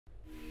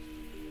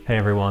Hey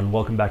everyone,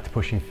 welcome back to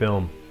Pushing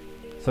Film.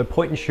 So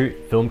point and shoot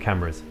film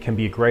cameras can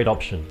be a great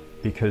option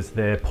because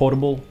they're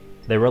portable,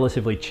 they're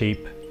relatively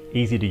cheap,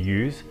 easy to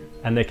use,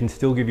 and they can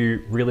still give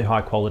you really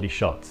high quality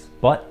shots.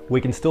 But we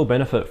can still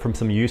benefit from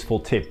some useful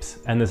tips,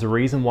 and there's a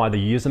reason why the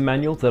user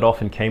manuals that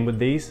often came with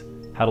these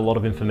had a lot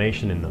of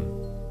information in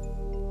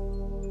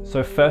them.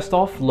 So first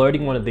off,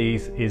 loading one of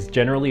these is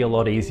generally a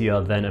lot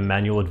easier than a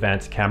manual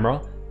advanced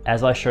camera,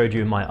 as I showed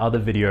you in my other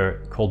video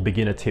called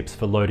Beginner Tips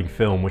for Loading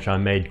Film, which I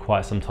made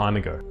quite some time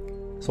ago.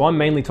 So I'm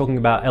mainly talking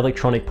about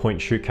electronic point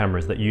and shoot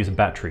cameras that use a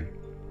battery.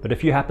 But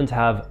if you happen to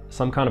have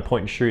some kind of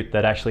point and shoot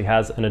that actually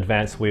has an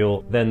advanced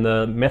wheel, then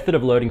the method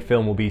of loading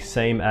film will be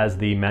same as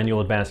the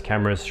manual advanced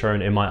cameras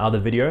shown in my other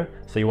video,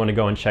 so you want to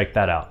go and check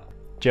that out.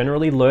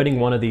 Generally, loading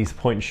one of these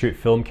point and shoot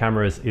film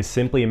cameras is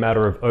simply a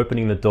matter of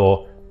opening the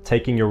door,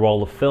 taking your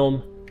roll of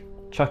film,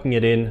 chucking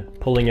it in,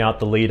 pulling out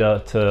the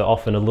leader to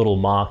often a little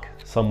mark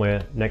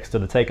somewhere next to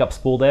the take-up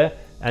spool there,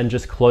 and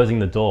just closing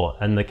the door,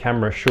 and the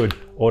camera should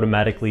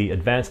automatically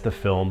advance the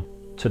film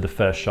to the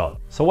first shot.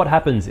 So what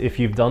happens if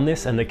you've done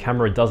this and the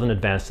camera doesn't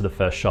advance to the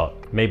first shot?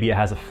 Maybe it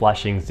has a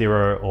flashing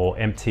 0 or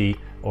empty,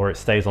 or it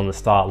stays on the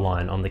start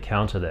line on the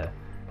counter there.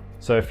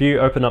 So if you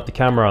open up the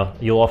camera,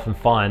 you'll often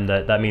find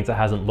that that means it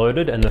hasn't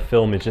loaded and the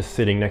film is just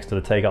sitting next to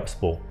the take-up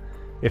spool.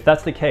 If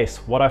that's the case,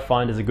 what I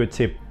find is a good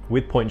tip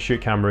with point and shoot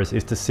cameras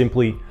is to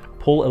simply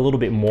pull a little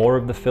bit more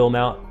of the film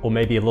out, or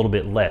maybe a little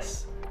bit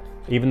less.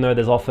 Even though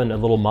there's often a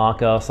little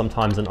marker,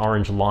 sometimes an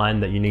orange line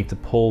that you need to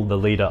pull the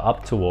leader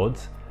up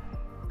towards,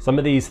 some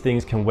of these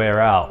things can wear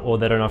out, or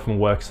they don't often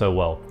work so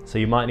well. So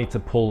you might need to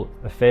pull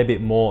a fair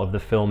bit more of the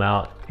film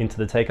out into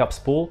the take-up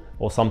spool,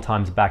 or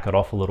sometimes back it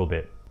off a little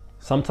bit.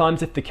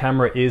 Sometimes if the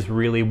camera is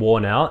really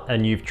worn out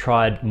and you've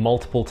tried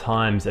multiple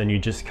times and you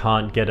just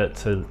can't get it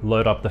to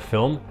load up the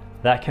film,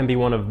 that can be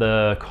one of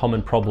the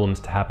common problems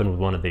to happen with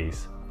one of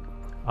these.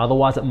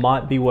 Otherwise, it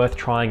might be worth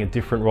trying a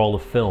different roll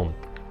of film.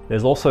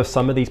 There's also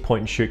some of these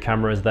point and shoot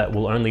cameras that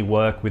will only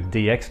work with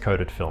DX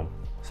coded film.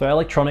 So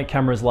electronic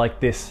cameras like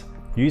this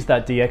use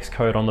that DX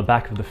code on the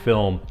back of the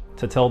film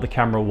to tell the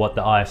camera what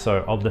the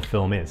ISO of the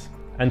film is.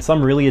 And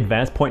some really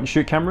advanced point and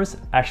shoot cameras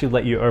actually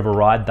let you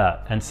override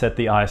that and set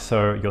the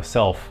ISO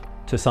yourself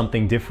to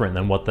something different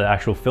than what the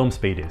actual film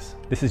speed is.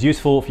 This is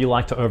useful if you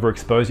like to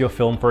overexpose your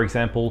film, for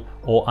example,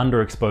 or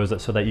underexpose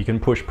it so that you can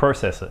push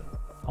process it.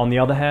 On the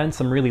other hand,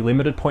 some really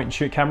limited point and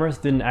shoot cameras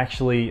didn't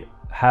actually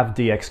have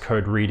DX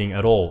code reading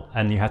at all,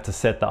 and you had to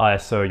set the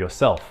ISO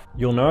yourself.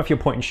 You'll know if your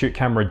point and shoot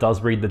camera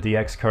does read the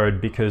DX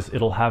code because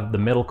it'll have the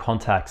metal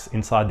contacts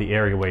inside the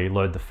area where you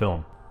load the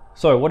film.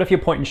 So what if your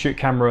point and shoot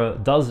camera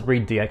does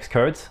read DX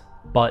codes,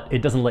 but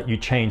it doesn't let you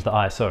change the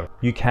ISO?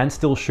 You can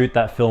still shoot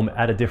that film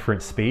at a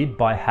different speed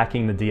by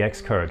hacking the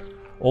DX code.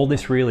 All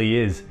this really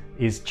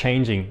is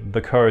changing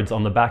the codes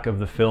on the back of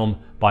the film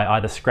by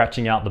either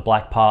scratching out the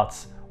black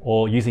parts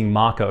or using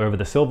marker over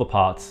the silver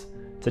parts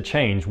to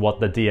change what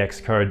the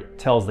DX code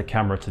tells the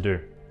camera to do.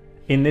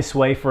 In this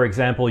way, for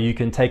example, you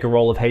can take a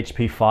roll of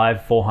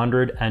HP5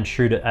 400 and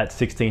shoot it at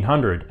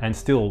 1600 and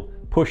still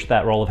push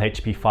that roll of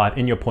HP5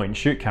 in your point and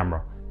shoot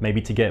camera,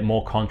 maybe to get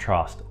more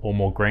contrast or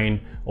more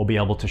grain, or be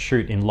able to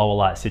shoot in lower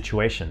light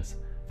situations.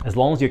 As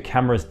long as your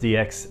camera's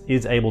DX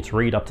is able to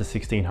read up to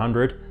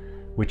 1600,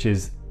 which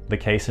is the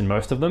case in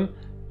most of them,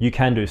 you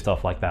can do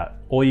stuff like that.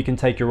 Or you can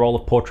take your roll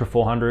of Portra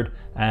 400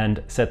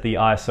 and set the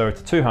ISO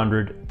to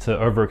 200 to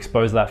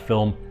overexpose that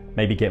film,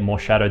 maybe get more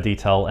shadow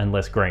detail and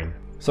less grain.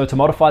 So to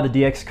modify the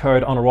DX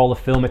code on a roll of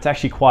film, it's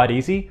actually quite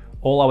easy.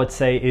 All I would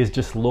say is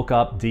just look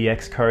up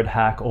DX code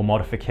hack or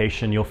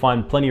modification. You'll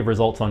find plenty of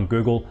results on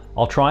Google.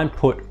 I'll try and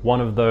put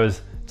one of those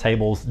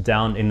tables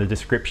down in the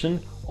description.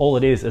 All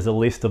it is a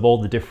list of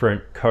all the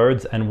different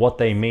codes and what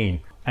they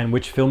mean and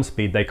which film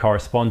speed they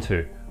correspond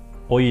to.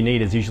 All you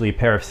need is usually a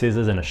pair of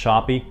scissors and a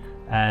Sharpie,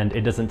 and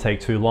it doesn't take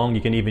too long.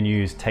 You can even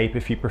use tape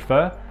if you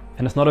prefer,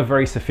 and it's not a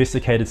very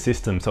sophisticated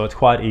system, so it's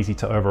quite easy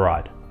to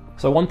override.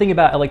 So one thing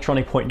about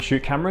electronic point and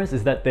shoot cameras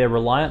is that they're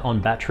reliant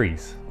on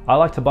batteries. I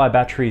like to buy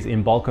batteries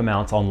in bulk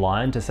amounts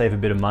online to save a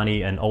bit of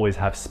money and always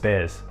have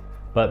spares.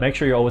 But make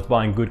sure you're always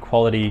buying good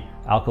quality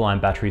alkaline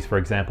batteries, for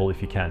example,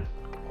 if you can.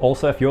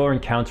 Also, if you're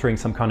encountering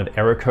some kind of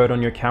error code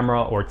on your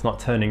camera, or it's not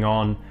turning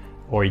on,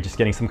 or you're just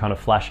getting some kind of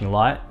flashing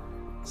light,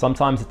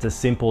 sometimes it's as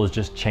simple as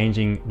just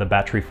changing the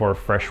battery for a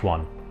fresh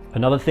one.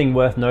 Another thing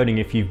worth noting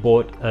if you've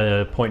bought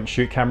a point and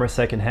shoot camera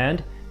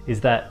secondhand is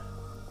that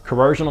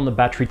corrosion on the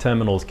battery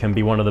terminals can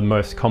be one of the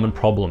most common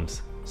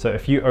problems. So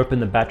if you open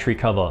the battery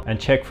cover and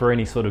check for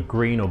any sort of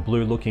green or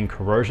blue looking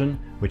corrosion,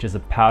 which is a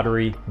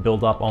powdery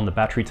buildup on the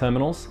battery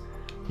terminals,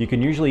 you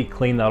can usually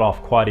clean that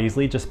off quite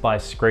easily just by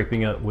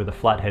scraping it with a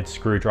flathead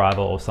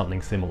screwdriver or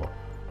something similar.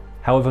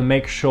 However,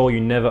 make sure you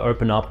never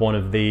open up one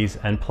of these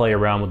and play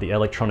around with the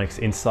electronics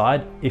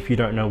inside if you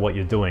don't know what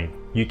you're doing.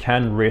 You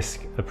can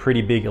risk a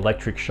pretty big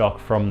electric shock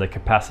from the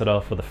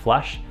capacitor for the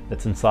flash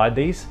that's inside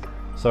these,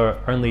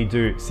 so only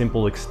do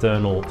simple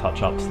external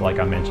touch-ups like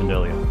I mentioned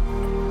earlier.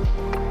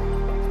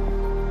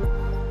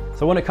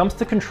 So when it comes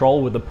to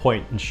control with the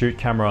point and shoot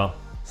camera,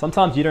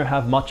 Sometimes you don't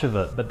have much of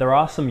it, but there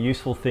are some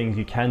useful things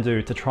you can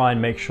do to try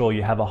and make sure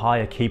you have a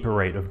higher keeper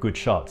rate of good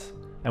shots.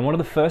 And one of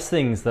the first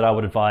things that I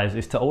would advise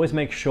is to always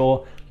make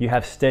sure you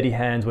have steady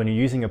hands when you're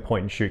using a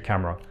point and shoot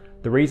camera.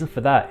 The reason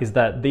for that is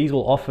that these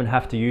will often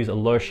have to use a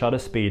low shutter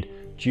speed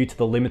due to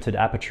the limited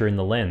aperture in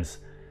the lens.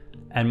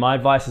 And my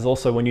advice is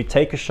also, when you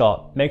take a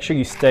shot, make sure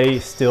you stay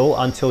still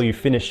until you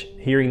finish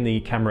hearing the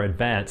camera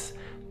advance,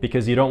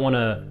 because you don't want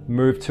to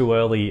move too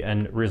early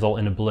and result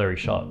in a blurry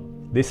shot.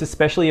 This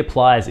especially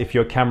applies if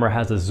your camera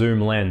has a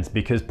zoom lens,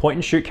 because point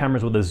and shoot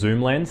cameras with a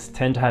zoom lens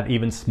tend to have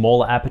even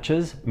smaller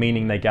apertures,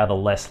 meaning they gather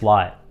less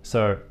light.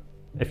 So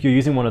if you're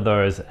using one of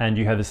those and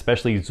you have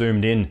especially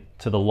zoomed in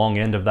to the long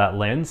end of that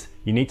lens,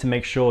 you need to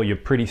make sure you're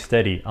pretty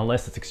steady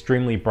unless it's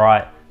extremely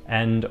bright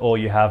and or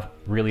you have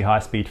really high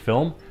speed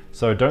film.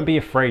 So don't be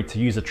afraid to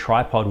use a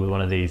tripod with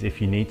one of these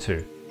if you need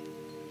to.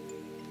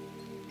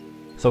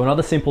 So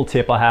another simple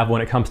tip I have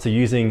when it comes to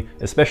using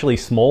especially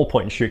small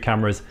point and shoot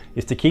cameras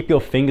is to keep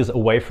your fingers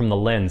away from the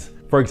lens.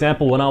 For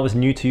example, when I was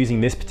new to using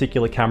this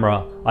particular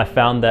camera, I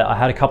found that I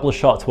had a couple of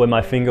shots where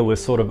my finger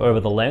was sort of over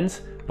the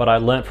lens, but I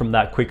learnt from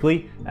that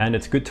quickly, and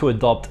it's good to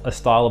adopt a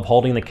style of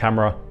holding the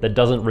camera that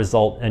doesn't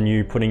result in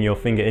you putting your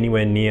finger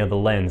anywhere near the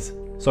lens.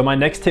 So my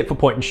next tip for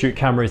point and shoot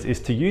cameras is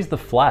to use the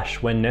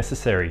flash when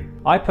necessary.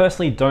 I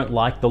personally don't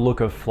like the look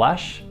of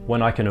flash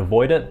when I can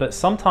avoid it, but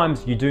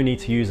sometimes you do need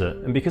to use it.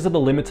 And because of the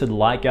limited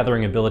light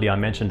gathering ability I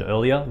mentioned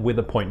earlier with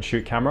a point and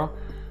shoot camera,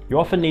 you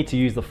often need to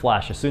use the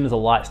flash as soon as the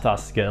light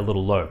starts to get a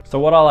little low. So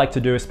what I like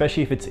to do,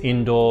 especially if it's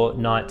indoor,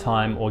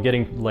 nighttime, or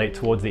getting late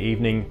towards the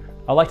evening,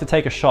 I like to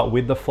take a shot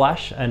with the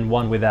flash and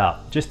one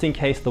without. Just in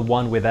case the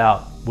one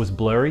without was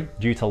blurry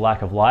due to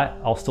lack of light,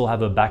 I'll still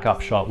have a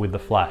backup shot with the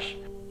flash.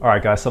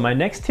 Alright guys, so my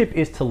next tip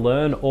is to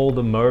learn all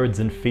the modes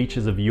and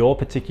features of your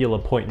particular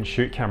point and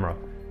shoot camera.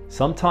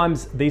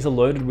 Sometimes these are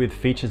loaded with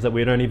features that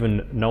we don't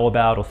even know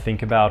about or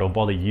think about or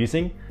bother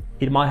using.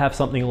 It might have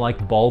something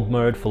like bulb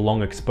mode for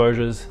long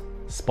exposures,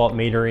 spot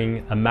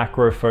metering, a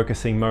macro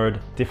focusing mode,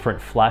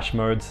 different flash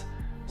modes.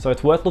 So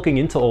it's worth looking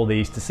into all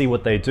these to see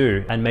what they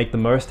do and make the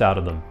most out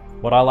of them.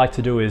 What I like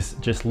to do is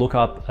just look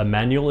up a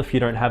manual if you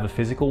don't have a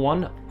physical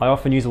one. I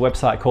often use a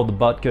website called the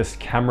Butkus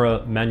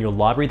Camera Manual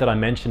Library that I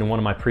mentioned in one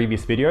of my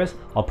previous videos.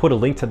 I'll put a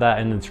link to that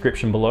in the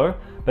description below.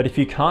 But if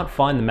you can't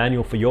find the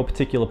manual for your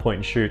particular point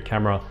and shoot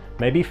camera,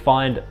 maybe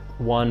find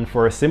one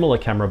for a similar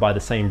camera by the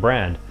same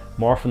brand.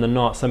 More often than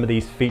not, some of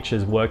these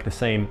features work the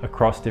same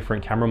across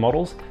different camera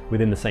models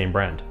within the same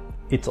brand.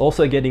 It's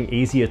also getting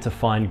easier to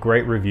find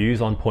great reviews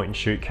on point and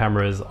shoot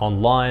cameras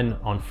online,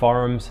 on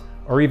forums,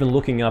 or even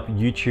looking up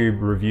YouTube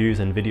reviews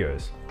and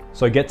videos.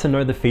 So get to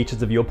know the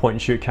features of your point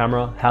and shoot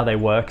camera, how they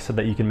work, so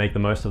that you can make the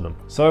most of them.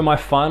 So my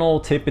final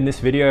tip in this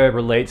video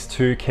relates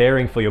to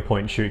caring for your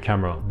point and shoot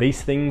camera.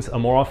 These things are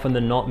more often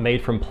than not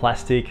made from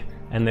plastic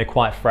and they're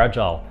quite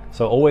fragile.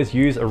 So always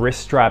use a wrist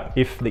strap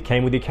if it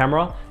came with your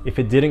camera. If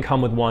it didn't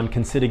come with one,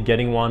 consider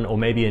getting one, or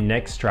maybe a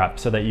neck strap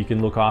so that you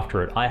can look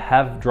after it. I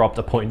have dropped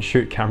a point and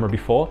shoot camera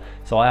before,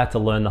 so I had to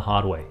learn the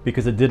hard way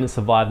because it didn't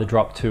survive the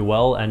drop too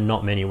well, and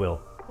not many will.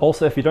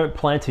 Also, if you don't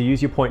plan to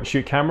use your point and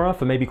shoot camera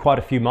for maybe quite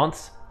a few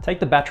months, take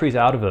the batteries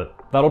out of it.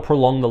 That'll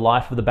prolong the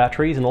life of the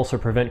batteries and also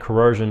prevent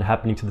corrosion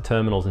happening to the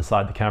terminals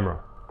inside the camera.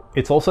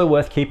 It's also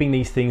worth keeping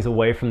these things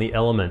away from the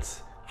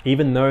elements.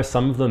 Even though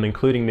some of them,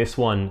 including this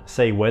one,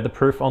 say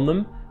weatherproof on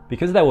them,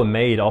 because they were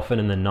made often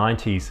in the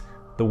 90s,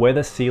 the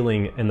weather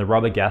sealing and the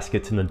rubber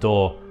gaskets in the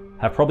door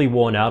have probably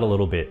worn out a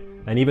little bit.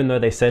 And even though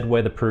they said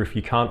weatherproof,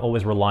 you can't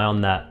always rely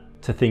on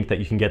that to think that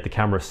you can get the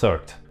camera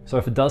soaked. So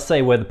if it does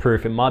say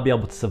weatherproof, it might be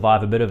able to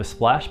survive a bit of a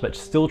splash, but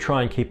still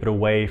try and keep it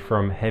away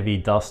from heavy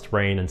dust,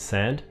 rain and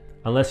sand,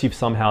 unless you've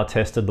somehow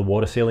tested the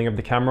water sealing of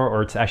the camera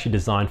or it's actually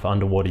designed for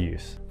underwater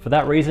use. For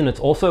that reason, it's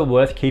also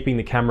worth keeping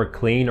the camera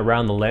clean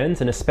around the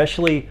lens and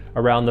especially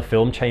around the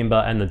film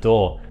chamber and the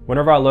door.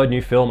 Whenever I load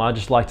new film, I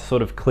just like to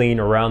sort of clean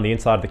around the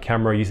inside of the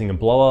camera using a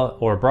blower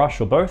or a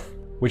brush or both,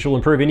 which will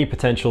improve any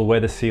potential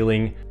weather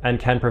sealing and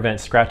can prevent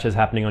scratches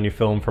happening on your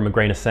film from a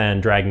grain of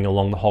sand dragging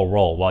along the whole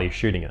roll while you're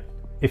shooting it.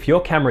 If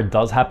your camera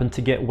does happen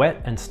to get wet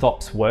and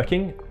stops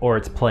working, or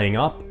it's playing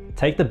up,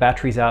 take the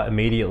batteries out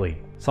immediately.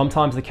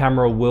 Sometimes the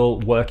camera will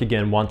work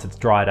again once it's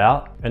dried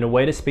out, and a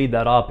way to speed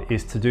that up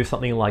is to do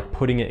something like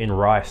putting it in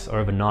rice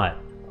overnight.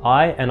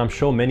 And I'm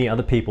sure many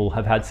other people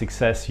have had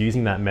success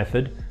using that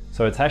method,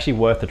 so it's actually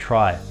worth a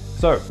try.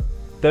 So,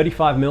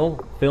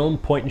 35mm film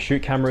point and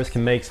shoot cameras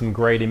can make some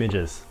great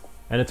images,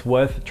 and it's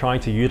worth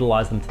trying to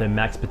utilize them to their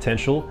max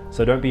potential,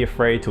 so don't be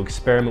afraid to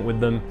experiment with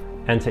them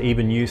and to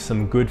even use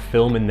some good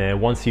film in there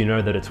once you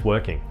know that it's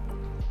working.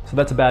 So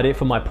that's about it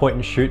for my point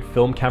and shoot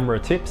film camera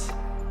tips.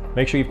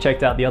 Make sure you've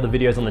checked out the other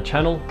videos on the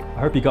channel. I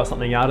hope you got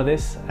something out of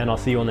this, and I'll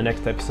see you on the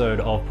next episode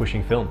of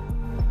Pushing Film.